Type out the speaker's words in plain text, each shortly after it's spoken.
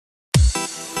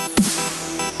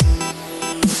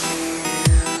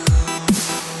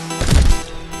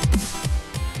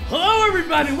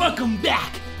everybody, welcome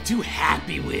back to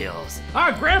Happy Wheels.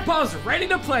 Our grandpa's ready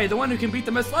to play. The one who can beat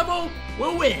the most level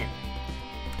will win.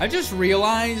 I just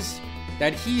realized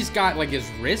that he's got like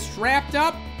his wrist wrapped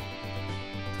up.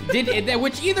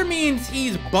 Which either means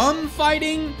he's bum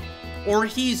fighting or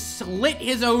he's slit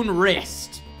his own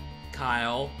wrist.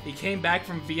 Kyle, he came back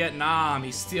from Vietnam.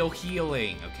 He's still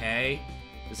healing, okay?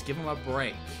 Just give him a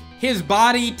break. His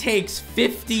body takes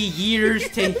 50 years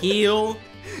to heal.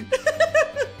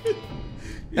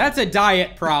 That's a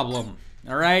diet problem,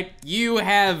 all right? You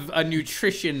have a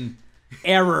nutrition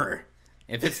error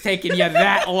if it's taking you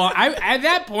that long. At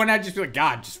that point, I'd just be like,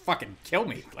 God, just fucking kill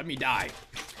me. Let me die.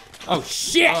 Oh,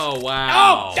 shit. Oh,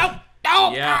 wow.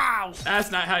 Oh, yeah, ow.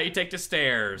 That's not how you take the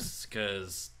stairs,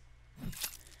 because...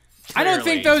 I don't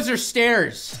think those are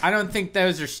stairs. I don't think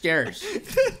those are stairs.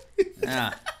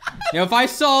 Yeah. You know, if I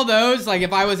saw those, like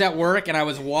if I was at work and I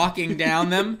was walking down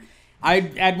them,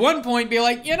 I'd at one point be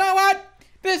like, you know what?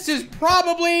 This is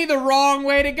probably the wrong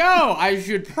way to go. I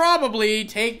should probably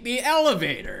take the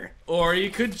elevator. Or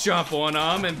you could jump on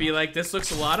them and be like, this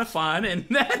looks a lot of fun, and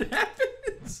that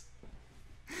happens.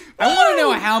 I want to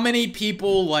know how many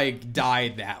people, like,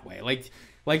 died that way.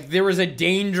 Like there was a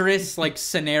dangerous, like,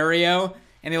 scenario,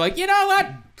 and they're like, you know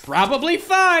what? Probably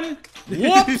fun.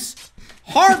 Whoops.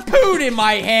 Harpoon in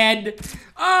my head.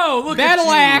 Oh, look Battle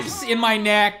at you. axe in my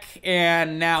neck,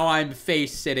 and now I'm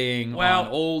face sitting on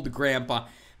old grandpa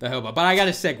the hobo. But I got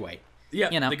a segue.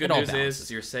 Yeah, you know, the good news is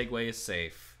your segue is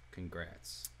safe.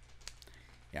 Congrats.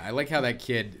 Yeah, I like how that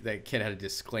kid had a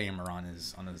disclaimer on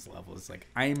his level. It's like,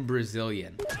 I'm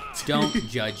Brazilian. Don't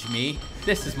judge me.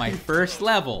 This is my first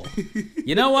level.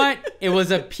 You know what? It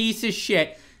was a piece of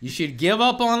shit. You should give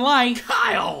up on life.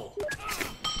 Kyle!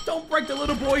 Don't break the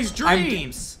little boy's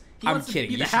dreams. I'm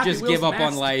kidding. You should just give up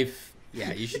on life.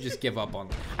 Yeah, you should just give up on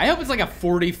life. I hope it's like a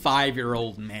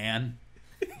 45-year-old man.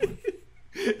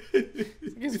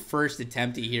 His first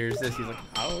attempt he hears this, he's like,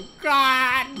 oh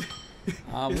God.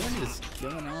 What is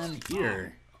going on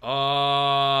here?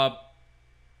 How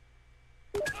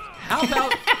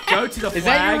about go to the flag? Is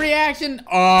that your reaction?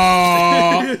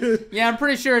 Oh. Yeah, I'm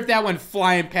pretty sure if that went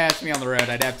flying past me on the road,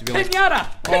 I'd have to be like, Pinata!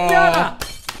 Pinata!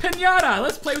 Pinata!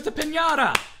 Let's play with the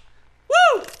pinata!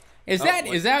 Woo! Is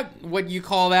that what you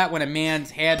call that when a man's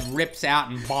head rips out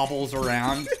and bobbles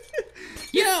around?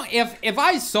 You know, if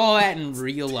I saw that in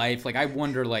real life, like I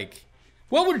wonder, like,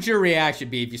 what would your reaction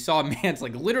be if you saw a man's,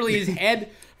 like, literally his head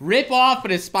rip off,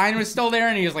 but his spine was still there,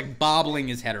 and he was, like, bobbling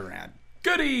his head around?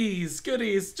 Goodies!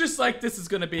 Goodies! Just like this is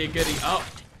gonna be a goodie. Oh.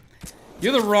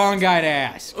 You're the wrong guy to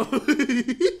ask. Was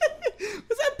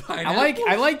that pineapple?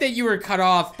 I like that you were cut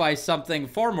off by something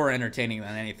far more entertaining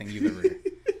than anything you've ever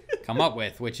come up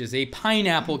with, which is a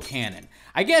pineapple cannon.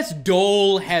 I guess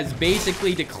Dole has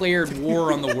basically declared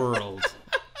war on the world.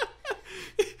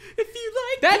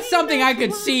 That's something I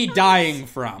could see dying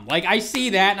from. Like, I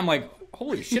see that, and I'm like,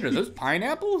 holy shit, are those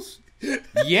pineapples?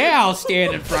 Yeah, I'll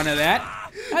stand in front of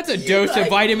that. That's a dose of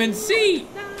vitamin C.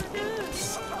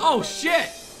 Oh, shit.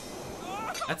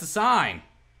 That's a sign.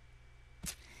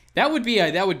 That would be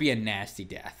a nasty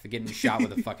death, getting shot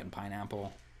with a fucking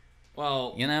pineapple.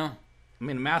 Well, you know? I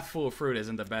mean, a mouthful of fruit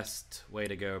isn't the best way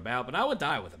to go about, but I would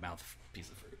die with a piece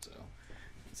of fruit, so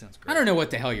it sounds great. I don't know what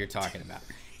the hell you're talking about.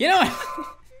 You know,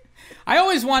 I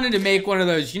always wanted to make one of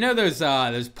those, you know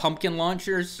those pumpkin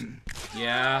launchers?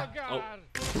 Yeah. Oh.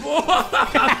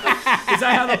 Is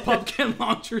that how the pumpkin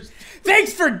launchers...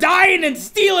 Thanks for dying and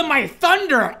stealing my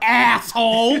thunder,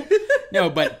 asshole! No,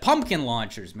 but pumpkin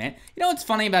launchers, man. You know what's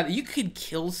funny about it? You could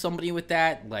kill somebody with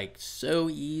that, like, so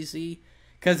easy.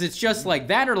 Because it's just like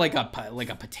that or like a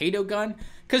potato gun.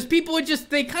 Because people would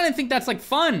just, they kind of think that's, like,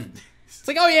 fun. It's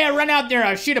like, oh, yeah, run out there,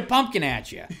 I'll shoot a pumpkin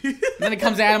at you. And then it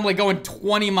comes at him, like, going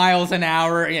 20 miles an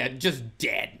hour. Yeah, just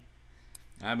dead.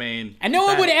 I mean... And no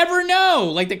one would ever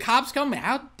know. Like, the cops come,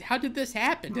 how did this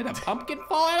happen? Did a pumpkin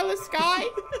fall out of the sky?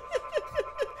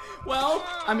 Well,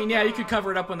 I mean, yeah, you could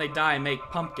cover it up when they die and make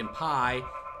pumpkin pie.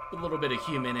 A little bit of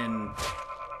human and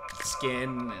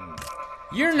skin and...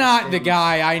 You're not the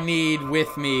guy I need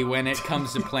with me when it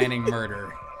comes to planning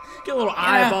murder. Get a little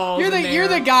eyeballs You're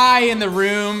the guy in the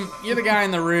room. You're the guy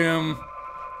in the room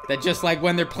that just, like,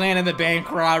 when they're planning the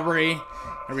bank robbery...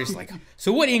 Everybody's like,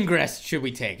 so what ingress should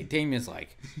we take? And Damien's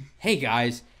like, hey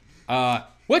guys,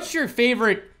 what's your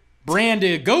favorite brand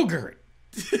of Go-Gurt?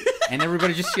 And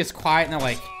everybody just gets quiet and they're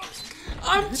like,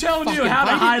 I'm telling you how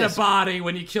to hide a body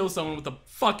when you kill someone with a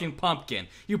fucking pumpkin.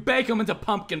 You bake them into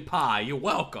pumpkin pie. You're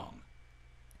welcome.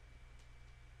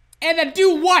 And then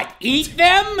do what? Eat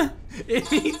them?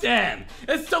 Eat them.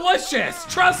 It's delicious.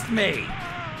 Trust me.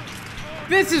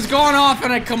 This has gone off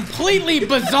on a completely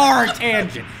bizarre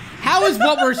tangent. How is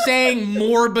what we're saying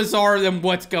more bizarre than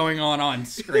what's going on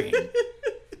screen?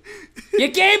 You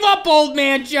gave up, old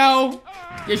man Joe.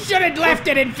 You should have left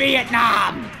it in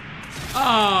Vietnam.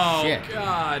 Oh, shit.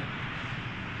 God.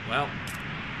 Well.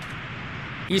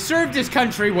 He served his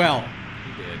country well.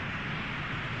 He did.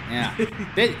 Yeah.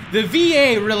 The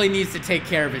VA really needs to take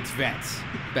care of its vets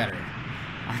better.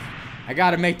 I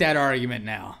gotta make that argument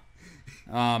now.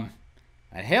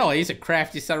 Hell, he's a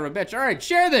crafty son of a bitch. All right,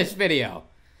 share this video.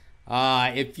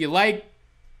 If you like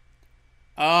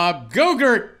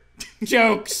Go-Gurt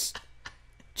jokes,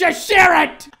 just share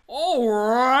it. All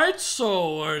right,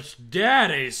 so it's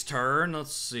Daddy's turn.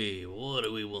 Let's see. What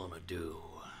do we want to do?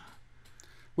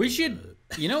 We should,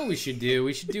 you know what we should do?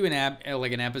 We should do an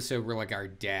episode where like our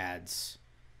dads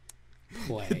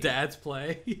play. Dads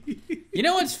play. You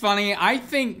know what's funny? I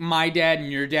think my dad and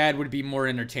your dad would be more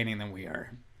entertaining than we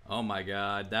are. Oh my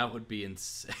God, that would be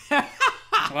insane.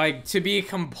 Like, to be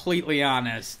completely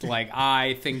honest, like,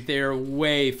 I think they're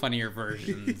way funnier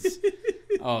versions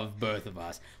of both of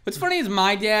us. What's funny is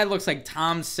my dad looks like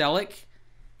Tom Selleck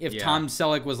if Tom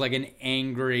Selleck was like an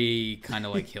angry kind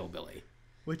of like hillbilly.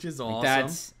 Which is like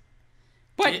awesome.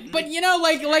 But you know,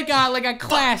 like a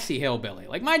classy hillbilly.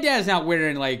 Like, my dad's not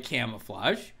wearing like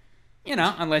camouflage, you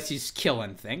know, unless he's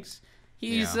killing things.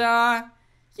 He's you know,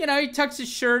 he tucks his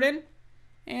shirt in.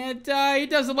 And he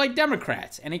doesn't like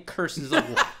Democrats, and he curses a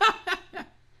lot.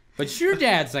 But your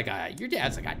dad's like a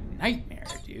nightmare,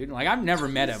 dude. Like, I've never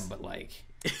met him, but like,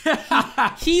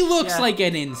 he looks like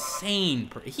an insane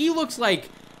person. He looks like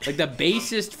the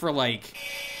bassist for like,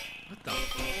 what the?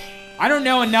 I don't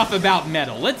know enough about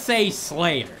metal. Let's say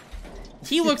Slayer.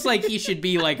 He looks like he should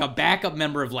be like a backup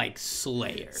member of like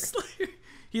Slayer.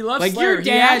 He loves like Slayer.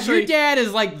 Your dad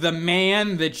is like the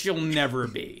man that you'll never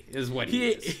be, is what he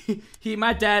is.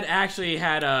 My dad actually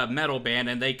had a metal band,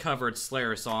 and they covered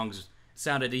Slayer songs.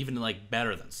 Sounded even like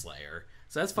better than Slayer.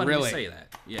 So that's funny to say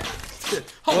that. Yeah.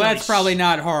 Well, that's probably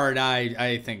not hard.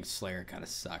 I think Slayer kind of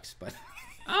sucks, but.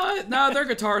 No, their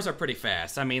guitars are pretty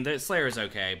fast. I mean, Slayer's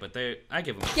okay, but I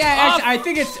give them. Yeah, actually, I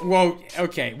think it's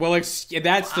okay. Well, that's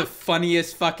the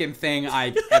funniest fucking thing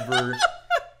I've ever.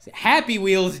 Happy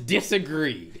Wheels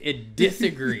disagreed. It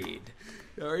disagreed.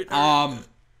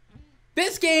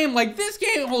 This game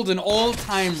holds an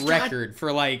all-time record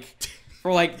for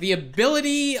the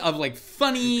ability of like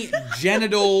funny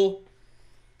genital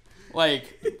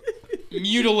like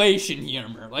mutilation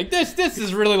humor. Like this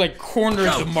is really like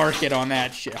corners the market on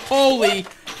that shit. Holy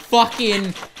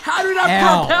fucking How did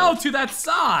I propel to that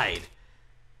side?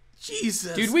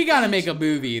 Jesus. Dude, we gotta make a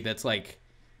movie that's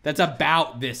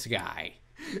about this guy.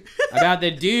 About the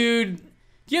dude.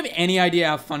 Do you have any idea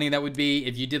how funny that would be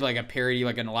if you did like a parody,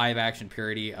 like a live action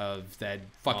parody of that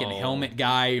fucking helmet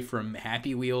guy from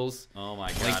Happy Wheels? Oh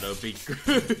my God, it would be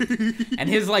good.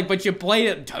 And but you played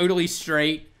it totally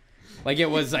straight. Like it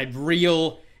was a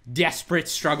real desperate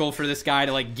struggle for this guy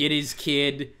to like get his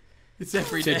kid. It's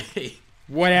every day.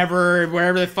 Wherever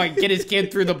the fuck, get his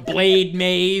kid through the blade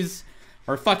maze.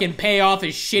 Or fucking pay off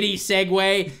his shitty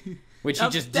Segway. Which he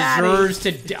just deserves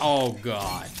to. Oh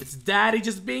God! It's Daddy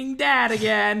just being Dad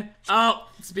again. Oh,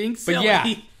 it's being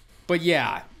silly. But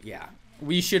yeah.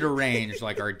 We should arrange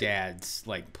like our dads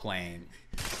like playing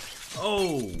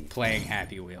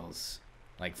Happy Wheels,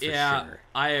 like for sure.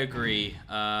 I agree.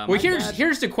 Well,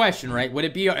 here's the question, right? Would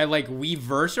it be like we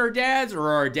verse our dads, or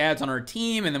are our dads on our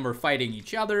team and then we're fighting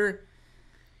each other?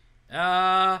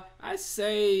 I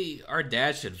say our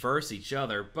dads should verse each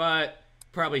other, but.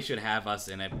 Probably should have us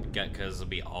in it because it'll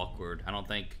be awkward. I don't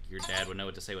think your dad would know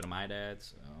what to say with my dad,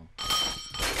 so.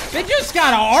 They just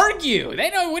gotta argue. They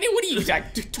know. What do you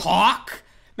like, talk?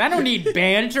 I don't need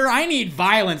banter. I need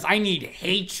violence. I need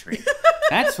hatred.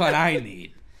 That's what I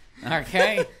need.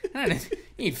 Okay? I don't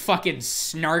need fucking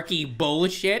snarky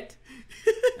bullshit.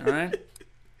 All right?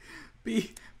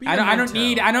 I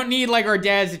don't need like our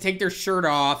dads to take their shirt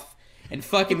off and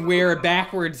fucking wear a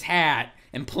backwards hat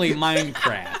and play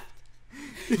Minecraft.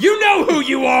 You know who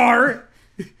you are!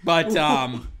 But,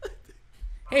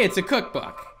 hey, it's a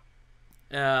cookbook.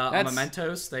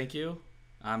 Mementos, thank you.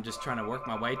 I'm just trying to work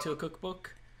my way to a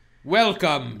cookbook.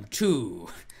 Welcome to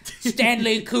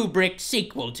Stanley Kubrick's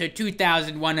sequel to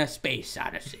 2001: A Space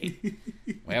Odyssey,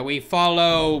 where we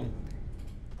follow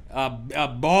a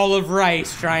ball of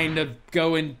rice trying to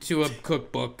go into a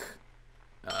cookbook.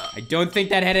 I don't think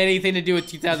that had anything to do with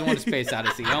 2001: A Space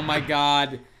Odyssey. Oh my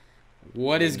God.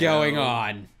 What is going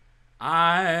on?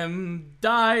 I'm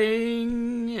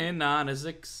dying in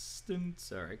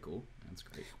non-existence. All right, cool. That's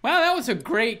great. Wow, that was a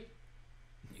great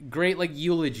like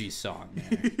eulogy song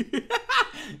there.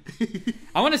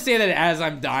 I want to say that as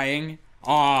I'm dying,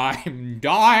 I'm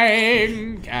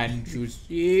dying, can't you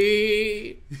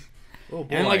see? Oh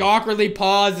boy. And like awkwardly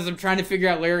pause as I'm trying to figure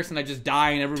out lyrics, and I just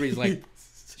die, and everybody's like,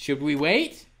 "Should we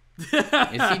wait?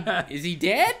 Is he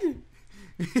dead?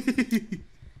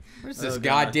 Where's this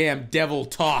goddamn devil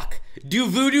talk? Do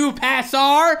voodoo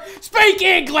passar? Speak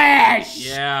English!"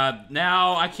 Yeah,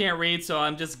 now I can't read, so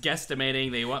I'm just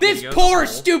guesstimating they want me This to go poor, to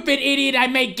the hole. stupid idiot I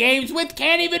make games with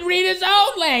can't even read his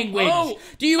own language. Oh,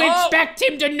 Do you oh. expect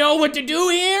him to know what to do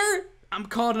here? I'm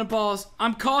caught in a pause.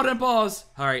 I'm caught in a pause.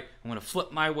 All right, I'm gonna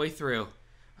flip my way through.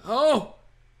 Oh,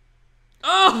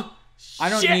 I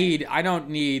shit. don't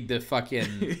need the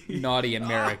fucking naughty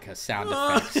America sound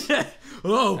effects.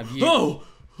 All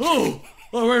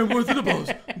right, I'm going through the pause.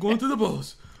 I'm going through the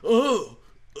pause.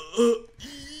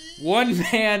 One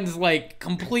man's like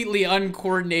completely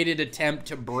uncoordinated attempt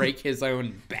to break his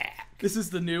own back. This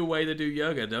is the new way to do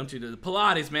yoga, don't you? Do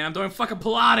Pilates, man. I'm doing fucking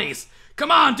Pilates.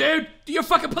 Come on, dude. Do your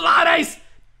fucking Pilates.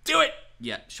 Do it.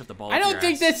 Yeah, shove the ball. I don't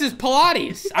think this is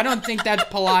Pilates. I don't think that's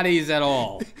Pilates at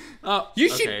all. Oh, You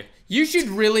should okay. you should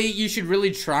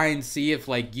really try and see if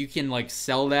like you can like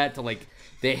sell that to like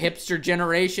the hipster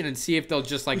generation and see if they'll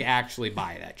just like actually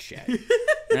buy that shit.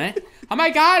 Right? Oh my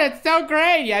god, it's so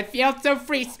great. I feel so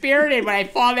free spirited when I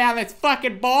fall down this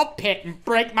fucking ball pit and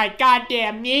break my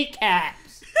goddamn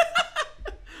kneecaps.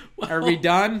 Are we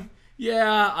done?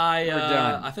 Yeah, We're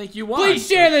done. I think you won. Please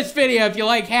share this video if you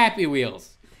like Happy Wheels.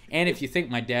 And if you think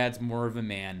my dad's more of a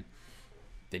man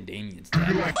than Damien's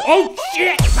dad. Oh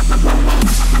shit!